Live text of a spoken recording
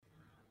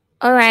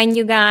All right,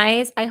 you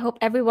guys, I hope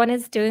everyone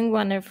is doing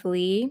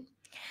wonderfully.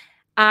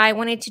 I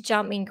wanted to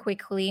jump in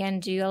quickly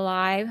and do a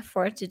live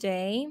for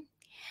today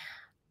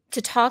to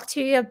talk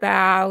to you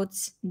about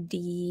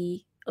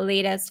the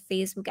latest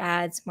Facebook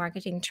ads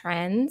marketing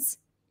trends.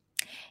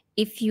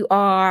 If you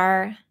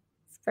are,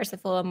 first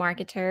of all, a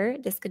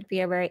marketer, this could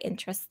be a very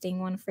interesting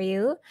one for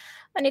you.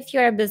 And if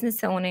you're a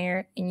business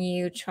owner and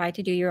you try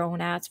to do your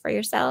own ads for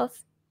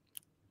yourself,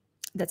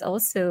 that's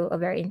also a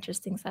very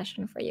interesting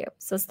session for you.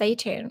 So stay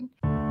tuned.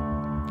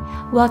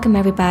 Welcome,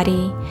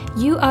 everybody.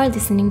 You are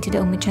listening to the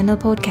Omnichannel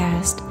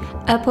Podcast,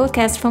 a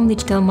podcast from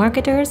digital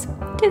marketers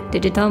to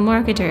digital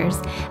marketers.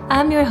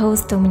 I'm your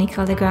host, Dominique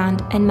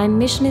Legrand, and my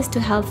mission is to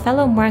help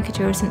fellow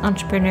marketers and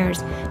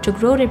entrepreneurs to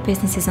grow their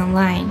businesses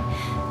online.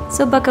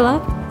 So buckle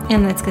up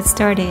and let's get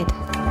started.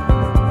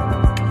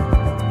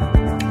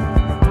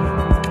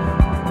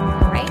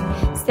 All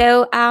right.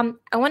 So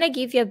I want to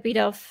give you a bit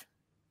of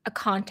a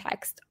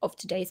context of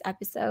today's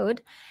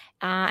episode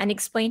and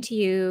explain to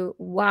you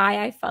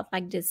why I felt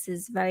like this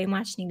is very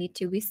much needed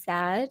to be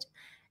said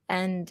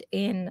and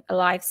in a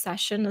live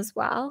session as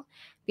well.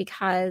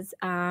 Because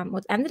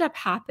what ended up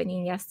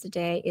happening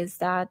yesterday is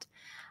that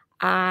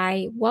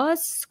I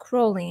was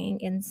scrolling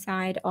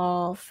inside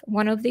of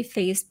one of the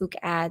Facebook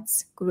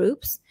ads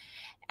groups,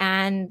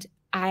 and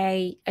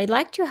I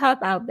like to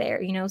help out there,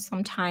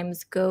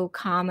 sometimes go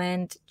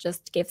comment,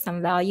 just give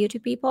some value to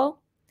people,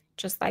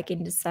 just like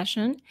in this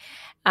session.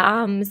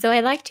 So I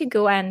like to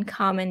go and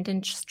comment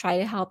and just try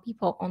to help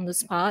people on the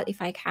spot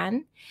if I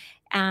can.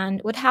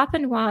 And what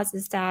happened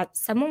is that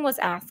someone was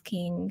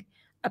asking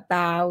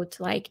about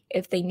like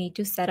if they need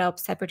to set up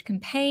separate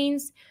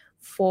campaigns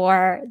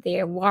for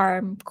their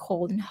warm,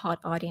 cold, and hot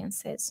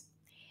audiences.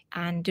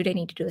 And do they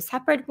need to do a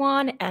separate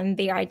one? And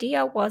the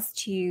idea was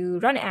to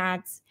run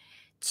ads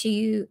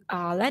to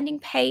a landing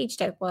page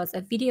that was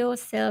a video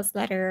sales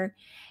letter.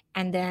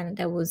 And then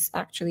there was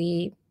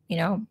actually,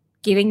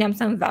 giving them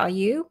some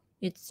value.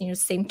 It's,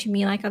 seemed to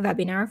me like a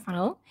webinar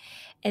funnel.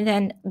 And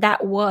then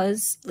that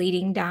was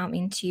leading down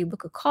into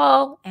book a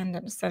call and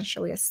then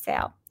essentially a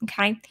sale.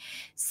 Okay.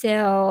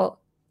 So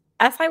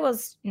as I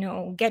was,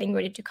 getting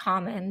ready to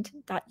comment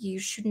that you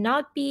should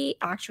not be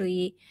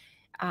actually,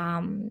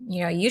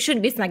 you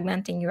should be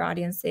segmenting your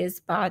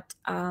audiences, but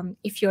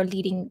if you're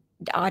leading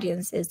the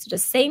audiences to the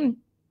same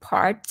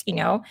part,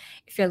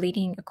 if you're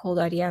leading a cold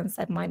audience,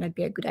 that might not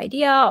be a good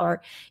idea,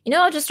 or,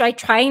 just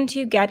trying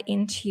to get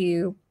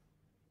into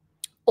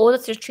all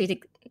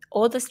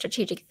the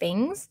strategic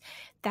things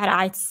that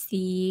I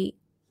see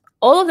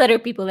all of the other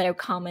people that are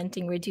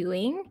commenting were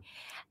doing.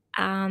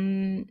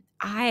 I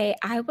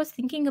was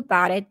thinking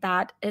about it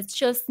that it's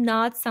just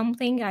not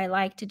something I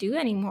like to do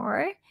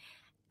anymore,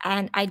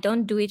 and I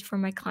don't do it for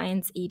my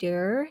clients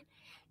either.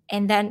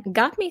 And then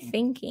got me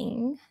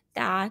thinking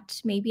that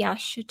maybe I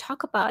should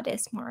talk about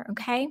this more.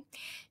 Okay,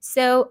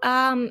 so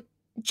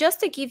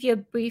just to give you a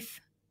brief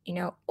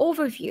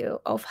overview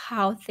of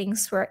how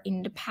things were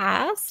in the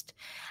past,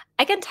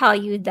 I can tell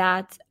you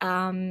that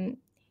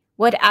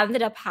what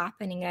ended up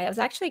happening, I was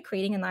actually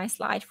creating a nice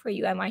slide for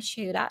you. I might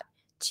show that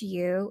to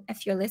you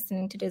if you're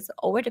listening to this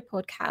over the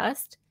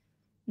podcast.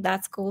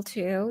 That's cool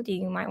too.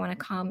 You might want to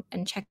come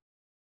and check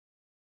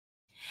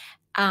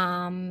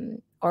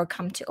or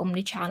come to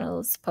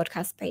Omnichannel's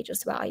podcast page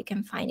as well. You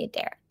can find it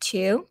there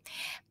too.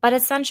 But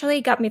essentially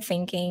got me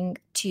thinking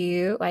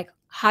to like,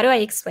 how do I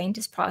explain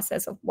this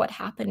process of what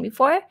happened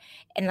before?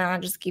 And then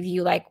I'll just give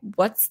you like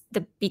what's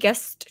the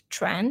biggest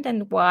trend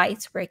and why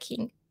it's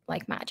working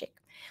like magic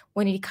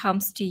when it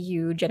comes to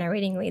you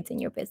generating leads in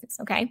your business.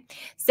 Okay.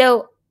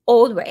 So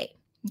old way.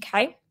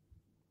 Okay.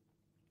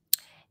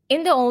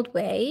 In the old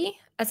way,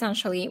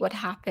 essentially what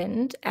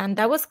happened, and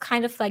that was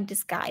kind of like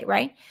this guy,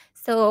 right?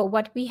 So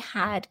what we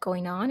had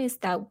going on is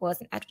that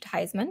was an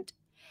advertisement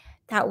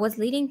that was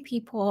leading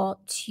people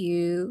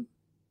to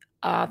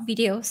a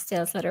video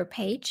sales letter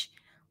page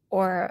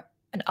or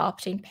an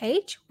opt-in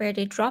page where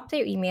they drop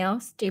their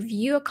emails, they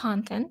view a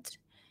content.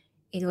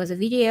 It was a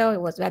video,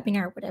 it was a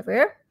webinar,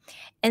 whatever.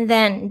 And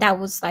then that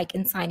was like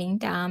inciting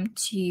them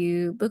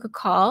to book a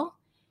call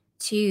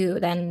to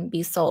then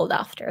be sold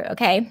after.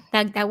 Okay,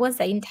 that was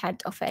the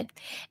intent of it.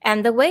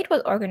 And the way it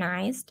was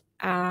organized,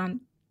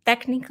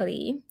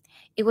 technically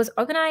it was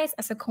organized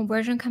as a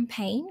conversion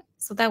campaign.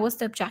 So that was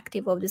the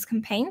objective of these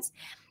campaigns.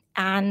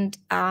 And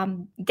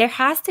there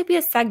has to be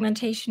a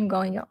segmentation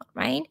going on,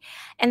 right?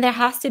 And there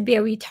has to be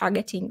a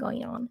retargeting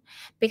going on,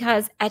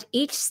 because at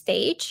each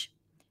stage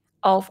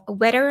of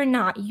whether or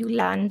not you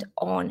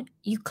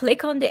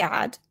click on the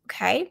ad,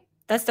 okay?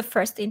 That's the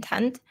first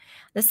intent.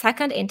 The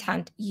second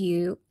intent,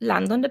 you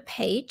land on the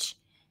page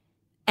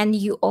and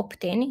you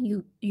opt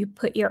in, you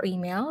put your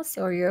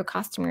emails, or your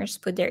customers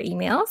put their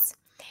emails.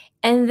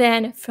 And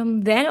then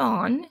from then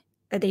on,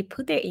 that they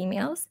put their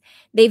emails,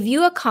 they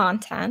view a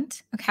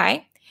content,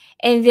 okay?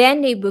 And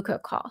then they book a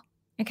call,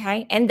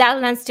 okay? And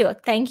that lands to a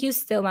thank you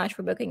so much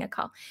for booking a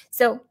call.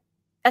 So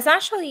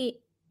essentially,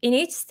 in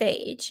each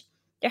stage,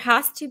 there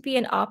has to be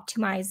an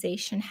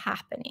optimization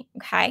happening,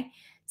 okay?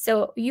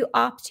 So you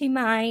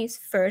optimize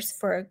first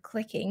for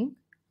clicking,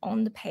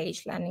 on the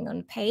page, landing on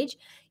the page.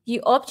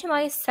 You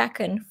optimize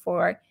second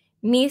for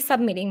me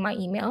submitting my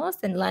emails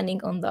and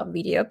landing on the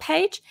video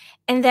page.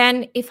 And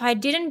then if I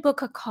didn't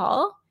book a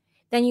call,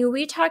 then you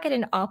retarget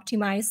and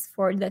optimize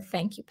for the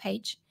thank you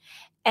page.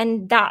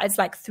 And that is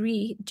like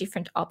 3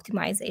 different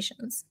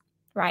optimizations,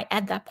 right,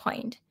 at that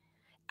point.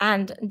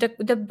 And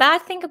the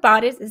bad thing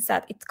about it is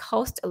that it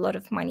costs a lot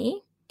of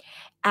money.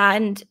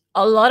 And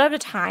a lot of the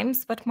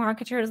times, what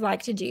marketers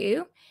like to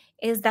do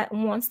is that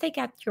once they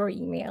get your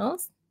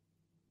emails,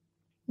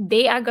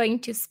 they are going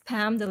to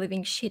spam the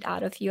living shit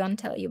out of you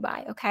until you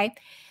buy, okay?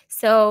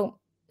 So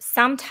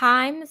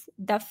sometimes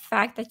the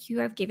fact that you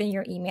have given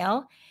your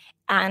email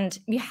and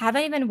you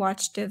haven't even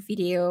watched the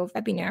video,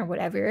 webinar,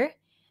 whatever,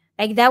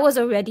 like that was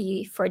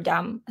already for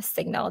them a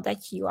signal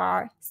that you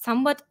are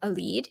somewhat a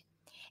lead.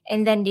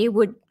 And then they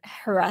would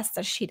harass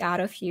the shit out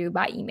of you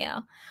by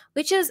email,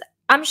 which is,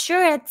 I'm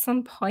sure at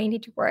some point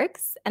it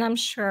works. And I'm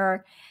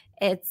sure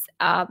it's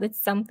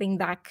something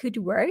that could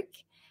work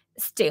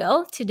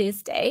still to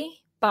this day,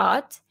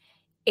 but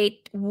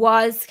it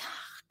was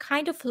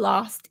kind of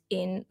lost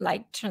in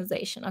like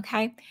translation,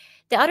 okay?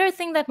 The other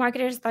thing that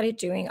marketers started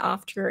doing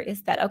after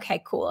is that,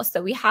 okay, cool.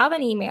 So we have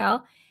an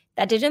email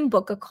that didn't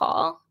book a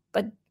call,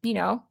 but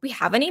we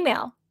have an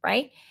email,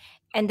 right?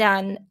 And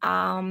then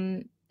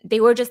they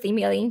were just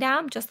emailing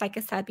them, just like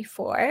I said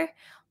before.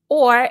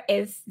 Or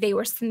if they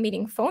were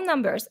submitting phone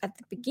numbers at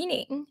the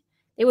beginning,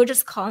 they were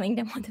just calling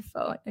them on the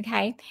phone,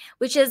 okay?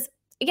 Which is,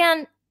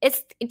 again,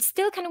 it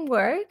still can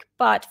work.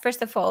 But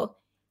first of all,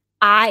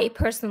 I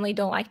personally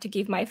don't like to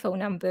give my phone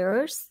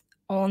numbers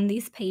on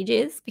these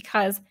pages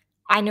because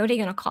I know they're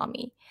going to call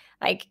me.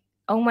 Like,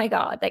 oh my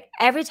God, like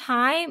every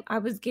time I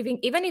was giving,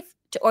 even if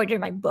to order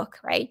my book,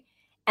 right?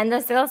 And the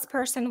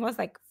salesperson was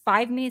like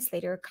 5 minutes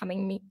later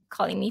calling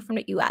me from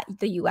the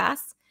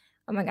US.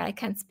 Oh my God, I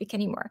can't speak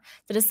anymore.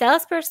 So the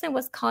salesperson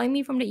was calling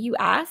me from the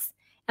US.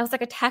 It was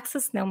like a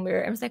Texas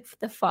number. I was like, what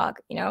the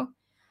fuck,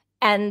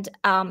 And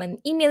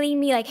emailing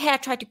me like, hey, I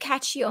tried to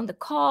catch you on the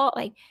call.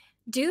 Like,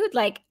 dude,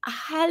 like,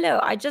 hello,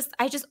 I just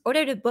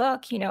ordered a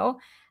book,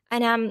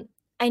 and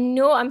I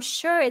know, I'm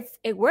sure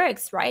it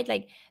works, right?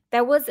 Like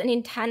there was an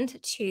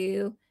intent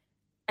to,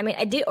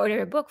 I did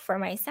order a book for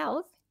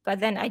myself, but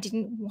then I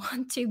didn't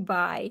want to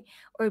buy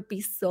or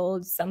be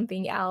sold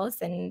something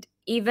else. And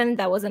even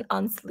that wasn't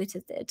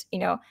unsolicited,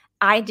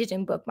 I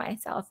didn't book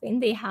myself in.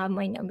 They have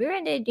my number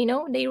and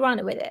they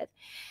run with it.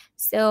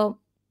 So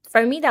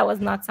for me, that was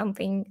not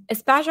something,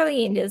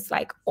 especially in this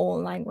like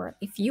online world.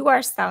 If you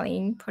are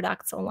selling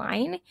products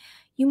online,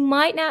 you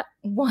might not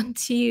want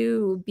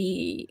to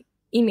be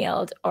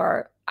emailed,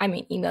 or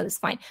email is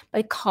fine,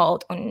 but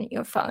called on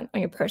your phone,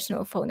 on your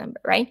personal phone number,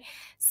 right?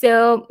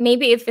 So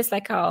maybe if it's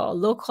like a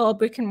local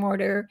brick and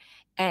mortar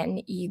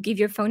and you give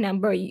your phone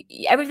number,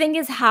 everything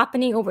is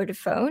happening over the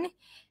phone.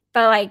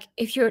 But like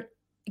if you're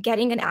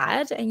getting an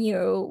ad and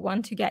you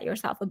want to get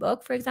yourself a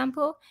book, for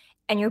example,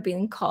 and you're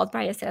being called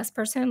by a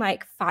salesperson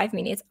like 5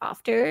 minutes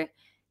after,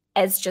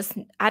 it's just,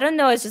 I don't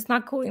know, it's just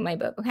not cool in my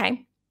book,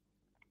 okay?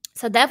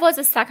 So that was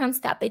the second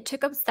step. They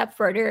took a step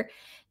further.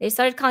 They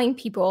started calling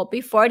people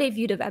before they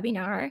viewed a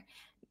webinar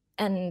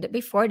and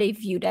before they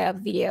viewed a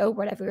video,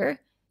 whatever,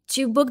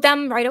 to book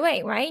them right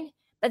away, right?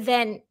 But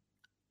then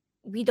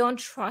we don't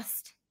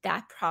trust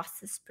that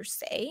process per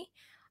se.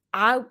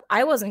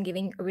 I wasn't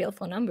giving a real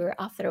phone number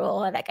after all,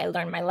 like I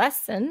learned my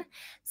lesson.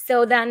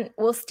 So then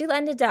we'll still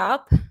ended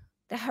up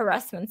the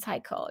harassment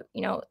cycle,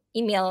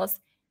 emails,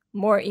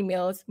 more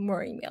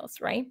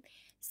emails, right?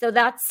 So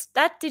that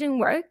didn't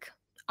work,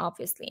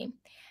 obviously.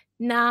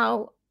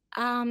 Now,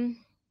 in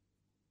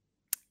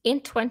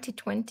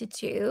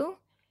 2022,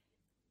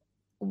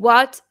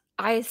 what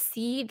I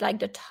see like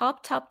the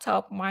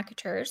top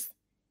marketers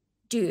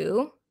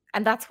do,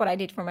 and that's what I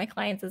did for my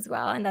clients as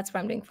well, and that's what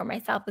I'm doing for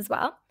myself as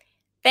well.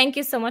 Thank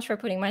you so much for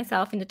putting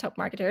myself in the top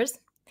marketers.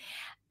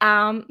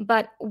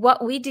 But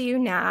what we do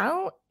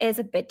now is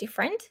a bit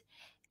different.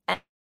 And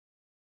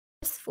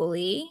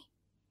fully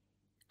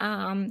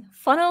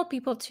funnel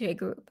people to a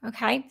group,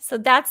 okay? So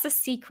that's the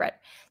secret.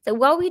 So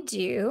what we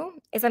do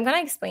is, I'm going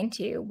to explain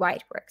to you why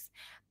it works.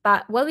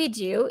 But what we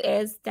do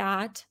is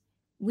that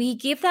we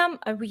give them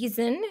a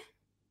reason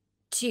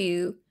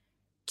to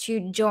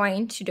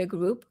join to the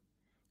group.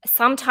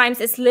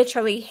 Sometimes it's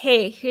literally,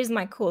 hey, here's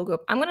my cool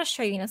group. I'm going to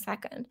show you in a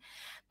second.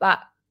 But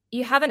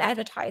you have an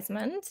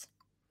advertisement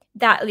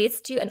that leads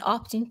to an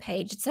opt-in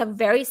page. It's a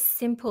very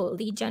simple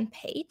lead gen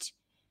page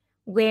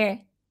where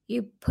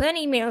you put an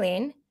email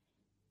in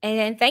and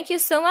then thank you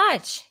so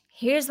much.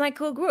 Here's my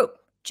cool group.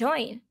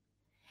 Join.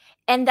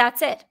 And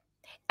that's it.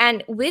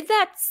 And with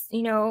that,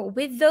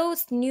 with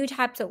those new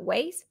types of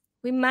ways,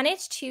 we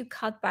managed to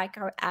cut back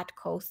our ad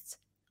costs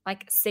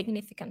like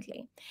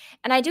significantly.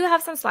 And I do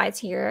have some slides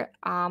here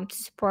to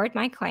support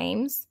my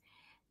claims.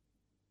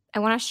 I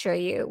want to show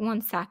you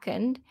 1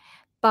 second.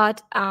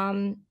 But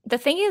the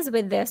thing is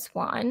with this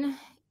one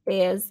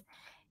is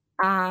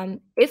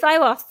if I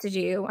was to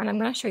do, and I'm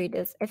going to show you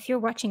this, if you're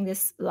watching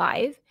this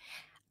live,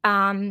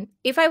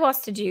 if I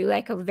was to do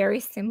like a very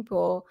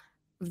simple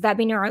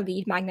webinar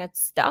lead magnet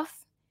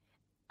stuff,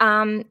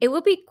 it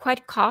would be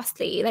quite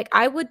costly. Like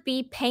I would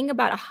be paying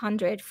about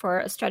 $100 for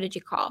a strategy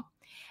call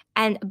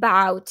and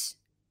about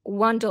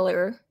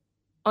 $1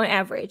 on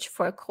average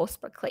for a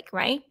cost per click,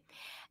 right?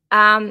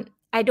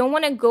 I don't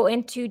want to go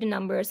into the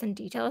numbers and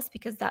details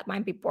because that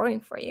might be boring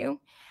for you.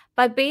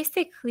 But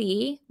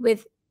basically,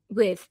 with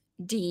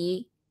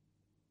the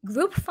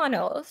group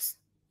funnels,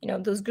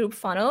 those group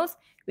funnels,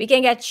 we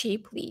can get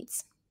cheap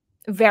leads,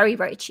 very,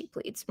 very cheap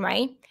leads,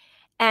 right?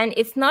 And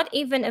it's not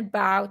even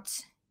about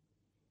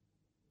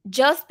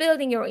just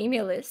building your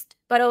email list,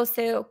 but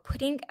also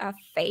putting a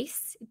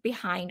face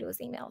behind those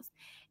emails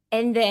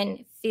and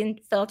then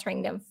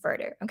filtering them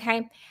further.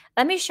 Okay.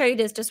 Let me show you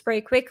this just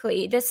very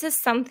quickly. This is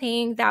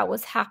something that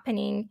was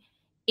happening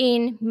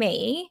in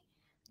May,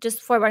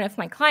 just for one of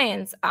my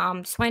clients.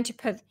 Just wanted to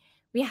put,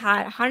 we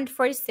had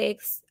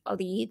 146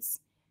 leads.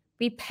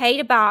 We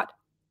paid about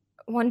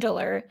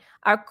 $1.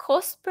 Our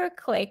cost per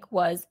click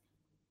was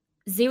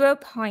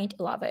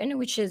 0.11,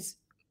 which is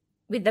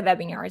with the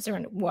webinars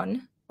around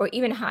 1 or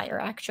even higher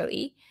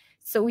actually.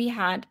 So we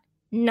had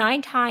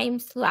 9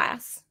 times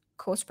less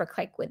cost per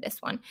click with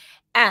this one.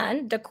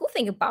 And the cool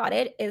thing about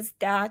it is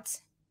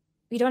that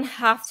we don't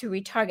have to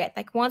retarget.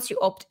 Like once you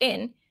opt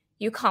in,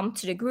 you come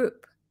to the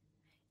group.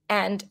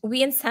 And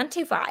we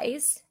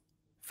incentivize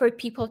for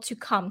people to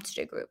come to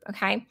the group,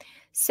 okay?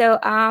 So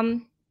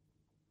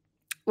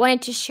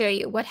wanted to show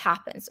you what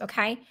happens,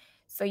 okay?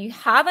 So you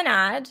have an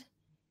ad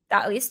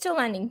that leads to a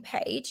landing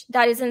page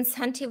that is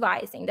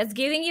incentivizing, that's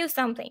giving you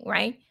something,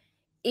 right?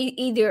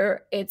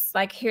 Either it's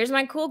like, here's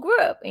my cool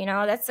group,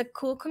 that's a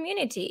cool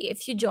community.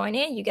 If you join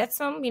it, you get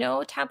some,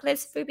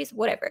 templates, freebies,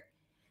 whatever.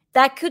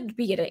 That could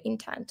be the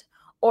intent.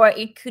 Or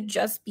it could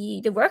just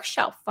be the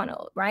workshop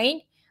funnel,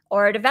 right?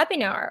 Or the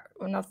webinar,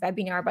 or not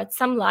webinar, but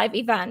some live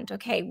event,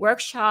 okay?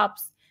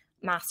 Workshops,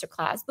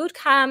 masterclass, boot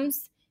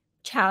camps,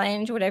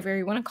 challenge, whatever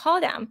you want to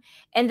call them.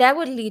 And that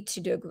would lead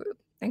to the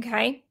group,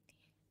 okay?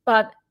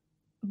 But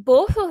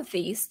both of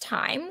these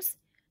times,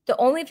 the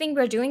only thing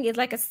we're doing is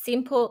like a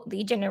simple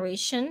lead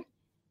generation,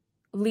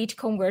 lead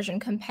conversion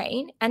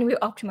campaign, and we're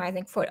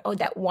optimizing for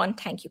that one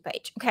thank you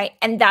page, okay?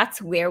 And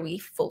that's where we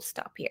full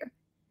stop here.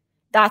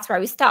 That's where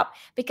we stop.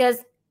 Because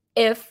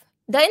if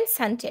the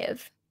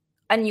incentive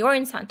and your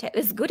incentive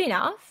is good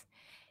enough,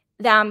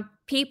 then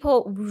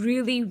people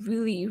really,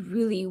 really,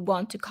 really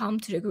want to come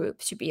to the group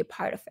to be a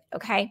part of it,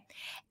 okay?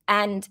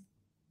 And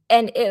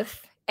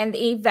if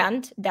the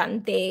event,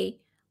 then they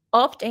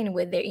opt in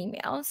with their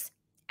emails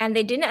and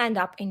they didn't end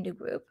up in the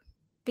group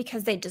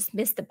because they just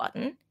missed the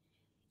button,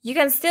 you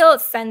can still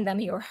send them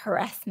your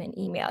harassment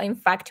email. In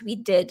fact, we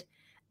did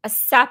a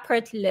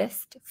separate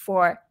list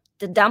for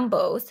the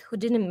dumbos who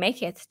didn't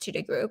make it to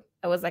the group.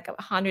 It was like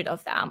 100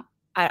 of them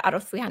out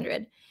of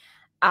 300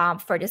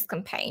 for this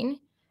campaign.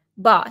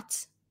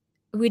 But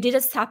we did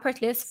a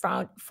separate list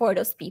for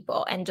those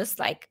people and just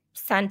like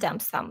sent them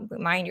some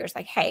reminders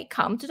like, hey,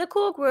 come to the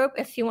cool group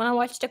if you want to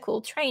watch the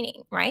cool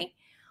training, right?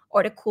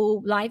 Or the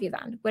cool live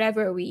event,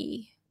 whatever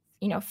we,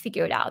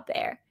 figured out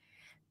there.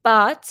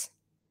 But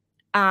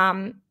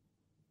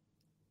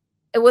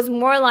it was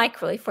more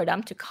likely for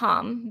them to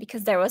come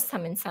because there was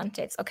some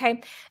incentives,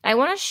 okay? I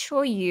want to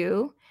show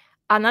you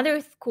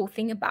another cool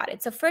thing about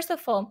it. So first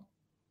of all,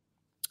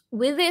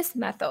 with this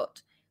method,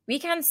 we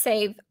can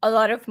save a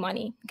lot of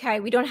money, okay?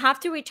 We don't have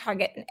to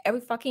retarget in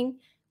every fucking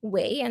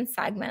way and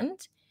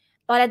segment.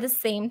 But at the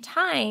same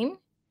time,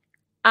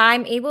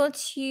 I'm able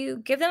to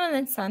give them an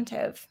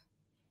incentive,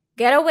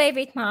 get away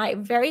with my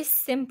very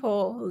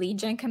simple lead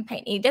gen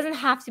campaign. It doesn't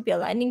have to be a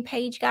landing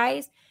page,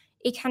 guys.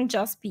 It can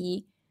just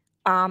be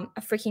a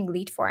freaking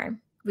lead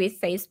form with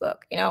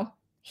Facebook.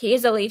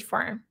 Here's a lead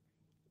form.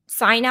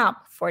 Sign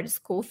up for this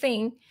cool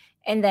thing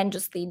and then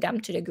just lead them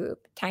to the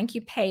group. Thank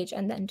you page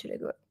and then to the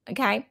group,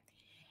 okay?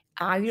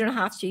 You don't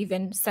have to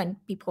even send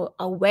people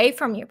away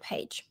from your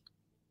page.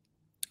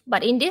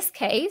 But in this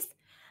case,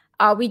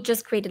 we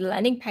just created a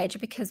landing page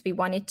because we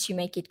wanted to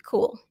make it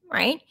cool,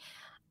 right?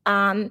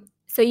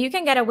 So you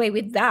can get away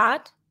with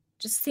that.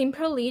 Just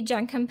simple lead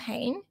gen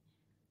campaign,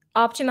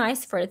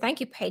 optimized for the thank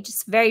you page.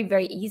 It's very,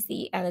 very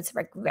easy and it's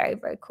very,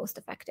 very cost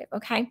effective,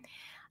 okay?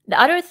 The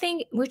other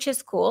thing which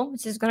is cool,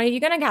 which is you're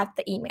gonna get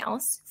the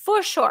emails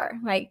for sure.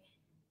 Like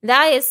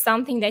that is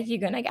something that you're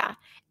gonna get.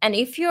 And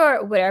if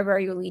whatever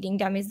you're leading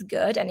them is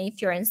good, and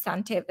if your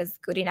incentive is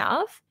good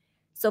enough,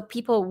 so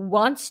people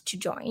want to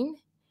join,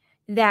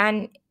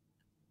 then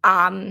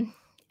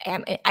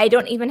I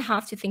don't even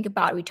have to think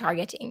about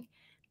retargeting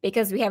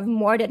because we have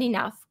more than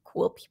enough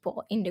cool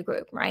people in the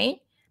group, right?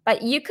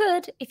 But you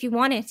could, if you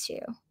wanted to,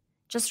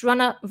 just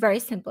run a very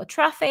simple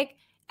traffic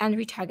and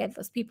retarget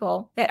those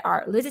people that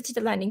are listed to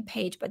the landing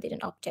page but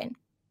didn't opt in.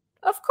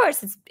 Of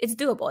course, it's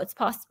doable, it's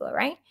possible,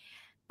 right?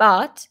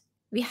 But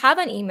we have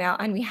an email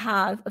and we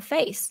have a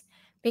face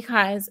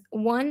because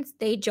once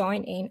they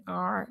join in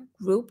our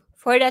group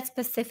for that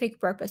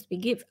specific purpose, we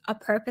give a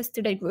purpose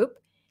to the group.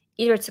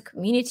 Either it's a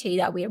community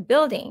that we are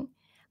building,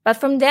 but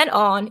from then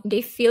on,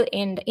 they fill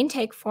in the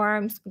intake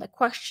forms, the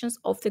questions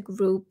of the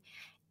group,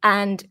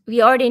 and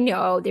we already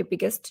know their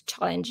biggest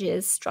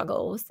challenges,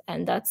 struggles,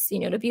 and that's,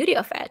 the beauty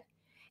of it.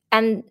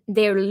 and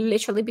they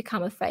literally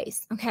become a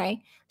face.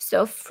 Okay,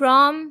 so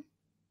from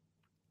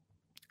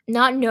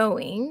not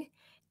knowing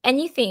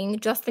anything,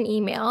 just an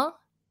email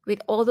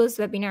with all those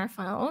webinar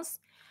funnels,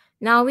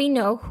 now we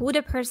know who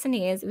the person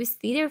is. We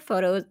see their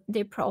photos,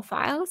 their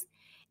profiles,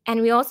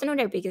 and we also know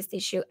their biggest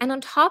issue. And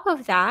on top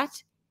of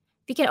that,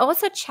 we can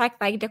also check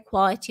like the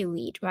quality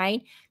lead,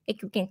 right?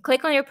 Like you can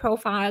click on your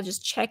profile,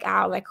 just check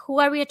out like who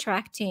are we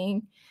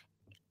attracting?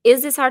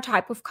 Is this our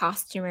type of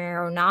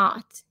customer or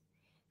not?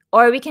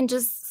 Or we can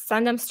just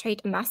send them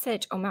straight a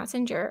message on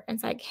Messenger and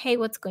it's like, hey,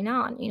 what's going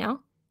on, you know?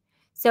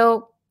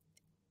 So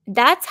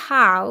that's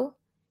how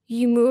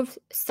you move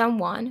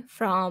someone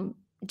from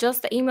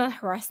just the email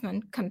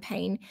harassment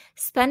campaign,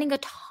 spending a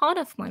ton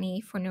of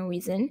money for no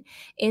reason,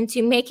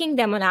 into making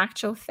them an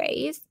actual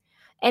face,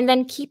 and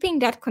then keeping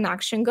that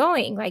connection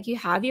going. Like you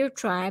have your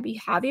tribe, you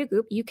have your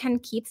group, you can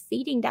keep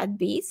feeding that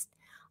beast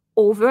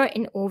over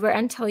and over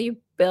until you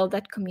build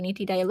that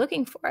community that you're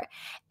looking for.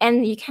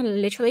 And you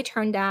can literally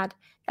turn that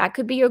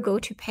could be your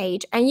go-to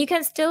page. And you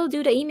can still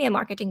do the email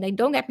marketing. Like,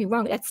 don't get me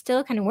wrong, that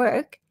still can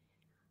work.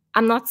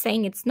 I'm not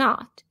saying it's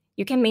not.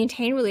 You can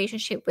maintain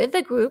relationship with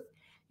the group.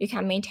 You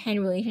can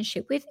maintain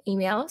relationship with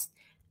emails.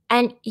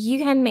 And you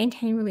can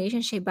maintain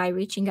relationship by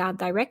reaching out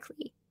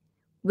directly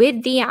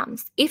with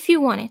DMs if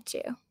you wanted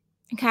to.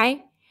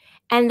 Okay?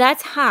 And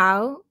that's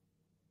how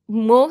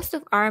most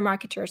of our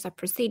marketers are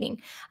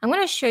proceeding. I'm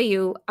going to show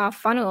you a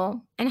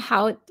funnel and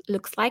how it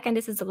looks like. And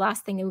this is the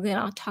last thing that we're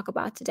going to talk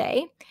about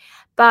today.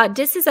 But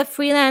this is a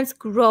freelance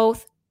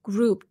growth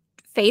group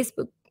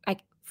Facebook.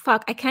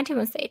 I can't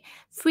even say it.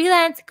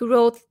 Freelance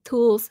Growth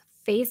Tools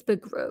Facebook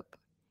group.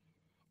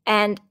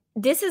 And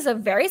this is a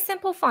very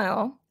simple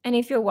funnel. And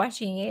if you're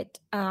watching it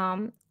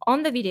on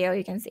the video,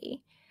 you can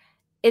see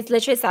it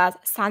literally says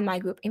send my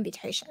group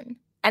invitation.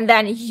 And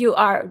then you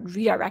are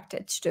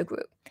redirected to the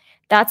group.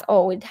 That's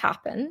all it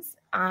happens.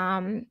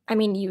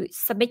 You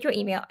submit your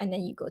email and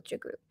then you go to your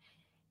group.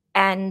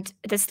 And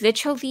that's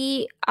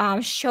literally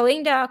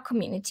showing the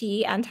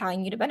community and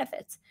telling you the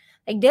benefits.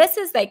 Like this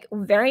is like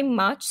very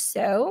much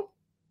so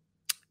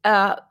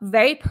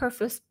very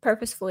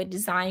purposefully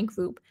designed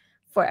group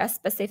for a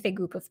specific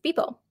group of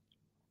people.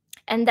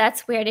 And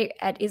that's where the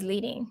ad is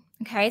leading.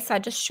 Okay, so I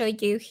just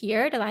showed you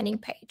here the landing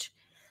page.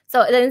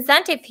 So the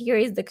incentive here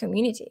is the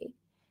community.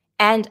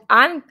 And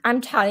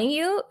I'm telling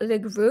you, the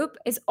group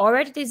is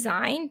already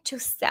designed to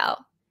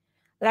sell.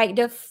 Like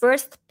the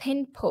first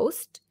pin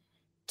post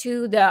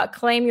to the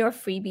claim your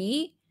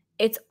freebie,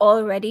 it's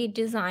already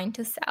designed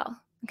to sell.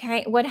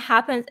 Okay, what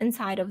happens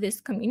inside of this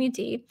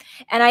community?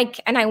 And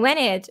I went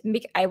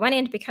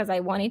in because I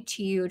wanted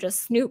to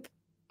just snoop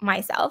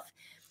myself.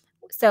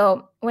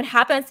 So what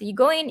happens? You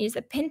go in, use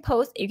a pin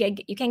post. You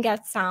can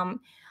get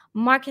some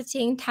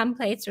marketing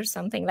templates or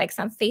something, like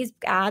some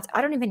Facebook ads.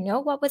 I don't even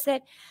know what was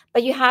it,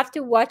 but you have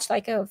to watch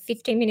like a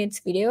 15 minutes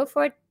video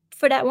for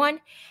that one,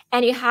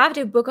 and you have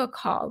to book a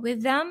call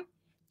with them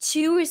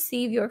to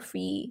receive your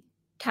free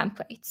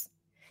templates.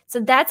 So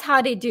that's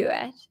how they do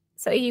it.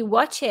 So you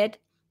watch it.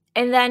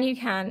 And then you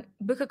can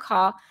book a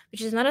call,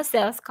 which is not a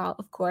sales call,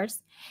 of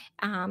course,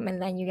 and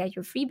then you get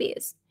your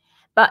freebies.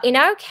 But in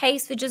our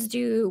case, we just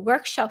do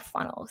workshop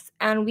funnels,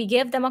 and we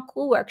give them a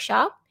cool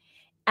workshop,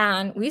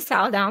 and we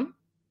sell them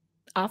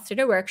after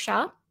the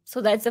workshop. So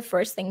that's the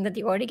first thing, that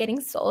they're already getting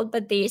sold,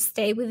 but they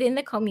stay within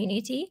the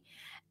community.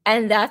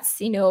 And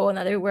that's,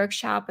 another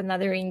workshop,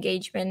 another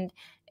engagement.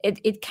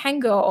 It can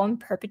go on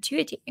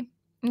perpetuity,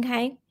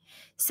 okay?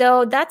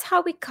 So that's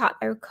how we cut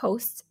our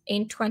costs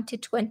in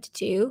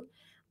 2022.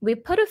 We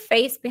put a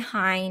face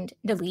behind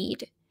the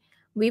lead.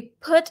 We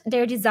put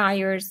their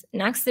desires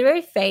next to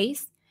their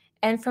face.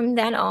 And from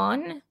then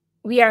on,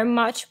 we are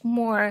much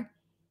more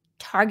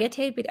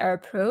targeted with our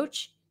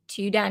approach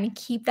to then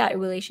keep that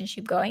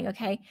relationship going,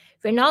 okay?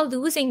 We're not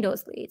losing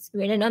those leads.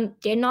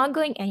 They're not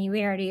going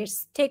anywhere. They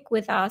stick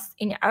with us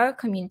in our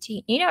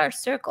community, in our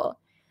circle.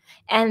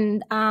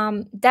 And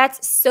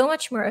that's so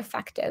much more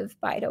effective,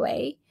 by the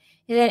way,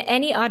 than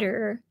any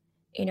other,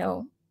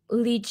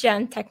 lead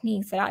gen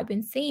techniques that I've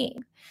been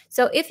seeing.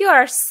 So if you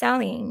are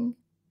selling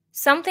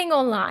something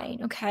online,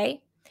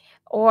 okay,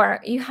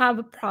 or you have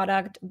a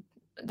product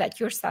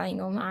that you're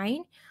selling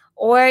online,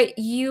 or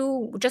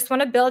you just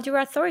want to build your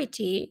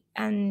authority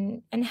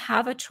and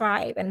have a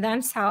tribe and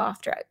then sell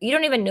after, you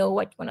don't even know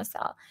what you want to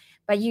sell,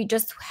 but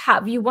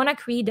you want to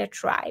create a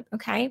tribe,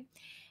 okay?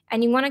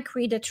 And you want to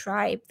create a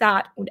tribe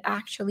that would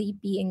actually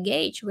be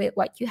engaged with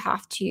what you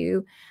have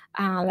to,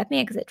 let me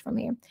exit from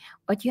here,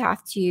 what you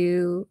have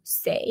to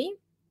say,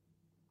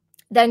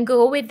 then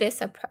go with this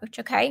approach,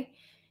 okay?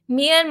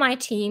 Me and my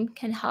team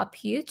can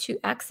help you to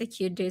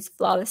execute this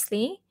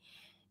flawlessly.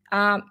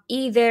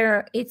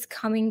 Either it's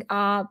coming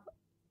up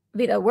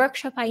with a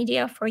workshop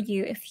idea for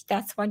you, if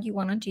that's what you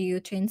want to do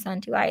to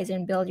incentivize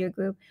and build your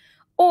group,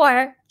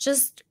 or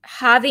just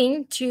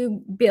having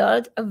to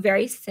build a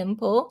very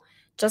simple,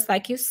 just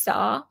like you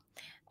saw,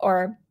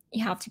 or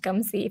you have to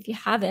come see if you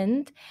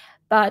haven't,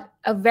 but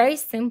a very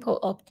simple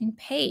opt-in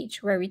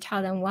page where we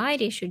tell them why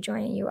they should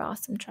join your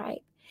awesome tribe.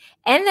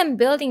 and then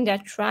building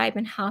that tribe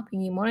and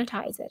helping you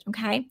monetize it.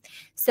 Okay.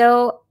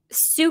 So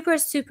super,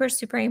 super,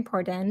 super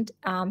important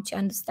to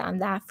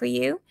understand that for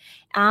you.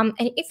 And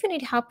if you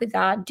need help with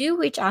that, do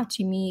reach out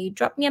to me,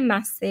 drop me a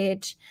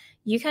message.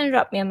 You can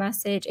drop me a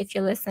message if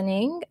you're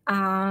listening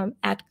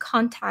at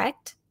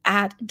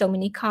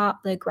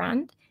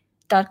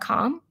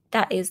contact@dominicalegrand.com.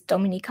 That is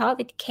Dominica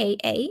with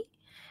K-A.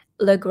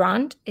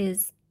 Legrand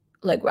is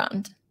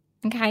Legrand.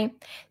 Okay,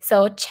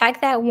 so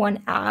check that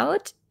one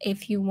out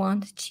if you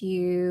want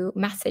to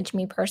message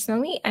me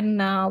personally,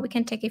 and we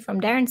can take it from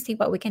there and see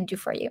what we can do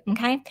for you.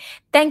 Okay,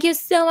 thank you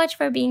so much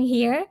for being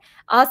here.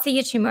 I'll see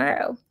you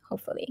tomorrow,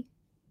 hopefully.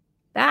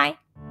 Bye.